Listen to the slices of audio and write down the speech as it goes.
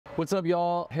What's up,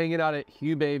 y'all? Hanging out at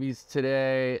Hugh Baby's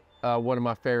today. One of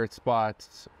my favorite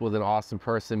spots with an awesome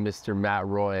person, Mr. Matt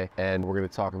Roy, and we're gonna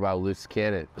talk about Loose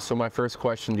Cannon. So my first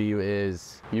question to you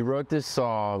is, you wrote this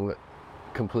song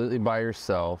completely by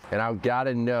yourself, and I've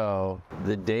gotta know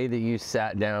the day that you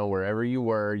sat down, wherever you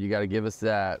were, you gotta give us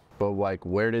that, but like,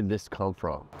 where did this come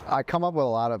from? I come up with a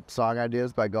lot of song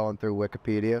ideas by going through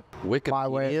Wikipedia. My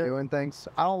way of doing things.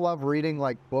 I don't love reading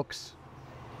like books.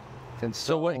 And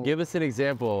so what, give us an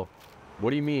example.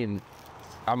 What do you mean?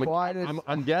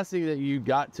 I'm guessing that you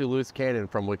got to Loose Cannon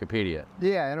from Wikipedia.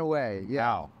 Yeah, in a way, yeah.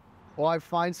 How? Well, I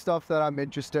find stuff that I'm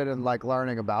interested in like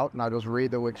learning about, and I just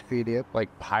read the Wikipedia. Like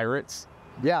pirates?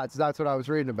 Yeah, that's what I was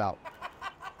reading about.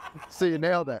 So you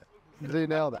nailed it.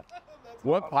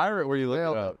 What pirate were you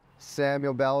looking up?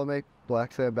 Samuel Bellamy,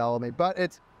 Black Sam Bellamy. But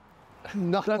it's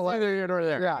not That's neither here nor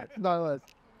there. Yeah, nonetheless.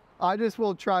 I just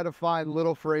will try to find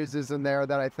little phrases in there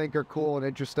that I think are cool and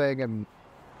interesting, and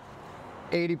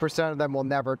 80% of them will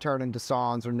never turn into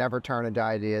songs or never turn into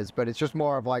ideas, but it's just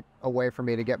more of like a way for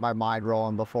me to get my mind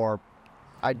rolling before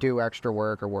I do extra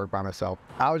work or work by myself.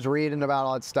 I was reading about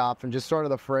all that stuff, and just sort of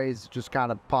the phrase just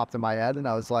kind of popped in my head, and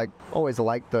I was like, always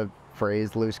liked the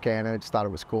phrase Loose Cannon. I just thought it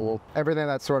was cool. Everything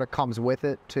that sort of comes with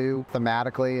it too,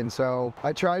 thematically. And so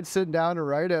I tried sitting down to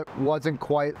write it. Wasn't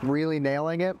quite really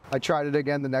nailing it. I tried it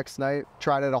again the next night,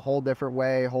 tried it a whole different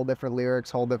way, whole different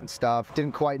lyrics, whole different stuff.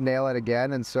 Didn't quite nail it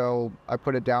again. And so I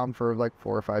put it down for like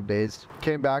 4 or 5 days.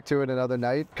 Came back to it another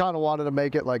night. Kind of wanted to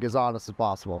make it like as honest as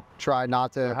possible. Try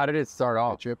not to. How did it start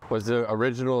off? Was the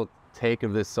original take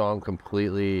of this song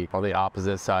completely on the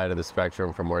opposite side of the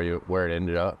spectrum from where it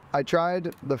ended up? I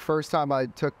tried the first time I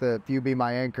took the "If You Be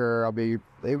My Anchor,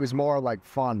 it was more like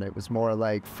fun. It was more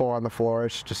like 4 on the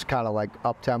flourish, just kind of like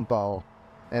up tempo.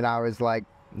 And I was like,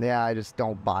 yeah, I just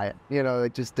don't buy it. You know,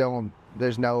 it just don't,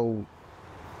 it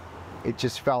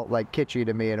just felt like kitschy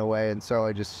to me in a way. And so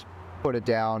I just put it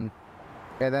down.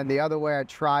 And then the other way I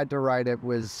tried to write it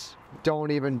was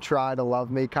 "Don't Even Try to Love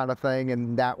Me" kind of thing.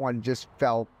 And that one just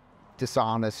felt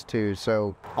dishonest too.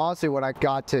 So honestly, when I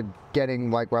got to getting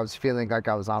like where I was feeling like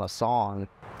I was on a song,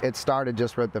 it started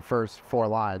just with the first 4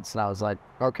 lines, and I was like,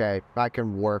 okay, I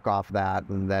can work off that,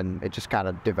 and then it just kind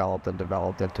of developed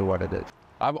into what it is.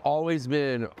 I've always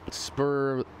been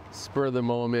spur of the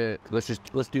moment. Let's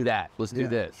do that. Let's do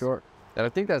this. Sure. And I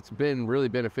think that's been really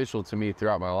beneficial to me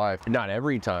throughout my life. Not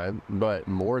every time, but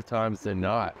more times than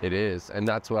not, it is. And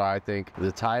that's what I think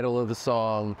the title of the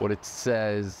song, what it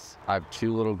says. I have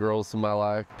 2 little girls in my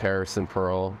life, Paris and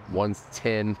Pearl. One's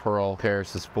 10, Pearl.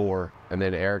 Paris is 4. And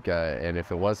then Erica. And if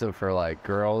it wasn't for like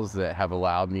girls that have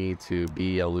allowed me to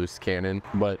be a loose cannon,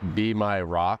 but be my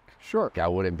rock, sure, I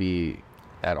wouldn't be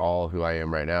at all who I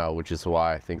am right now, which is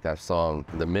why I think that song,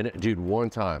 the minute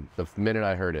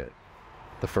I heard it,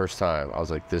 the first time, I was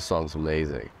like, this song's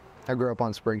amazing. I grew up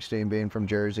on Springsteen, being from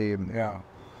Jersey. Yeah.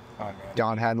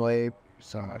 Don Henley.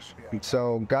 So much. Yeah.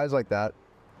 So guys like that,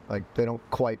 like they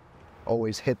don't quite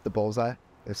always hit the bullseye.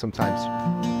 They sometimes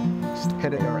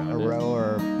hit it in a row,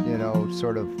 or, you know,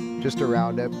 sort of just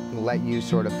around it, and let you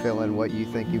sort of fill in what you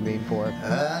think you mean for it.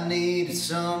 I needed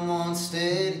someone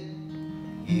steady.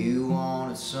 You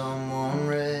wanted someone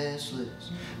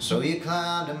restless. So you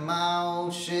climbed in my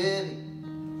old Chevy.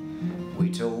 We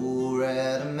tore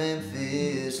out of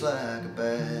Memphis like a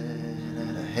bat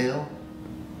out of hell.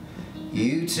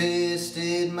 You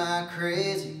tested my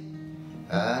crazy,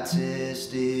 I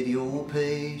tested your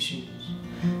patience.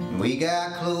 We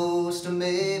got close to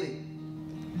maybe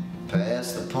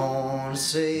past the point of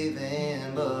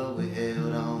saving, but we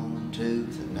held on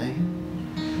tooth and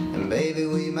nail. And baby,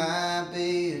 we might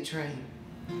be a train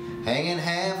hanging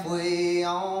halfway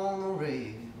on the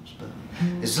rails, but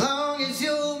as long as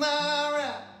you're my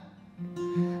ride,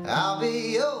 I'll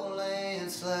be your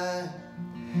landslide.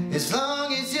 As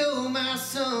long as you're my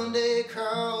Sunday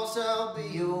cross, I'll be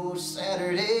your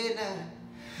Saturday night.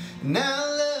 And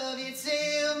I'll love you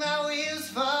till my wheels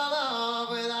fall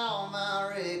off with all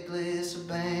my reckless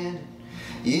abandon.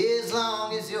 Yeah, as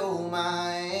long as you're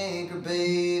my anchor,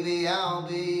 baby, I'll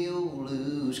be your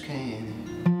loose cannon.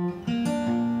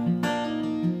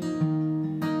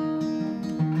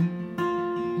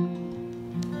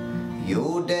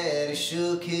 Your daddy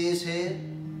shook his head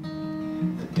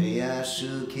the day I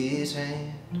shook his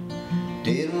hand.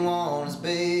 Didn't want his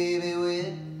baby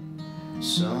with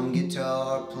some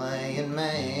guitar playing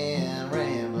man,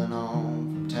 rambling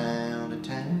on from town to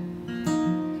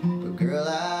town. But girl,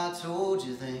 I told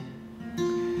you then,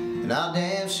 and I'll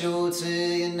damn sure tell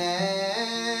you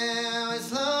now,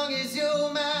 as long as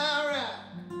you're my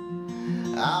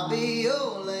rock, I'll be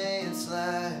your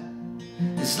landslide.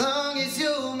 As long as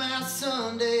you're my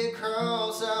Sunday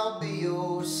cross, I'll be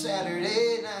your Saturday.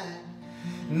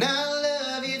 And I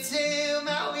love you till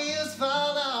my wheels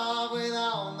fall off with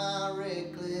all my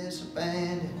reckless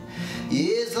abandon.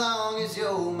 Yeah, as long as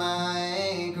you're my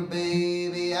anchor,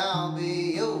 baby, I'll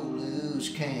be your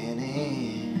loose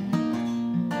cannon.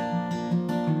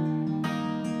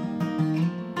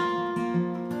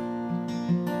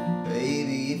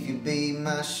 Baby, if you be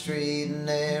my straight and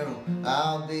narrow,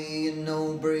 I'll be your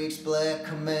no brakes black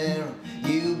Camaro.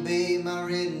 You be my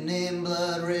written in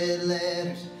blood red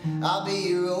letters, I'll be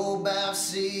your old Bow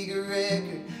Seger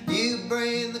record. You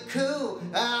bring the cool,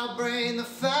 I'll bring the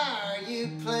fire. You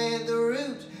plant the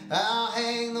roots, I'll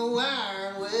hang the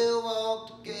wire, and we'll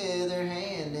walk together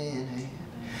hand in hand.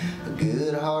 A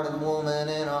good-hearted woman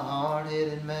and a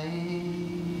hard-headed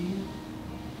man.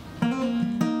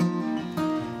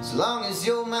 As long as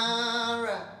you're my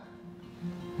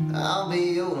ride, I'll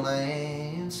be your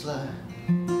landslide.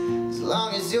 As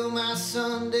long as you're my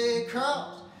Sunday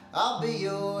cross, I'll be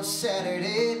your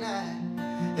Saturday night.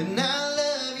 And I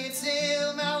love you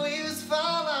till my wheels fall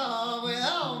off with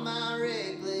all my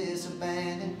reckless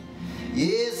abandon.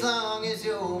 Yeah, as long as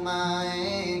you're my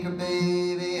anchor,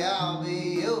 baby, I'll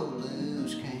be your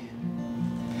loose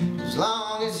cannon. As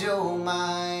long as you're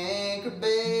my anchor,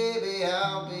 baby,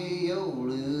 I'll be your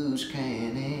loose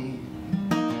cannon.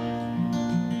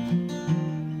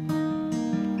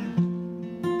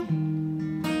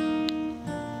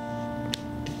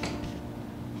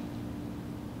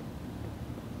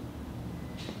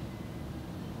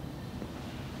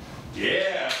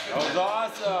 Yeah, That was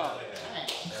awesome.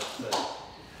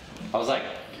 I was like,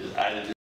 I didn't.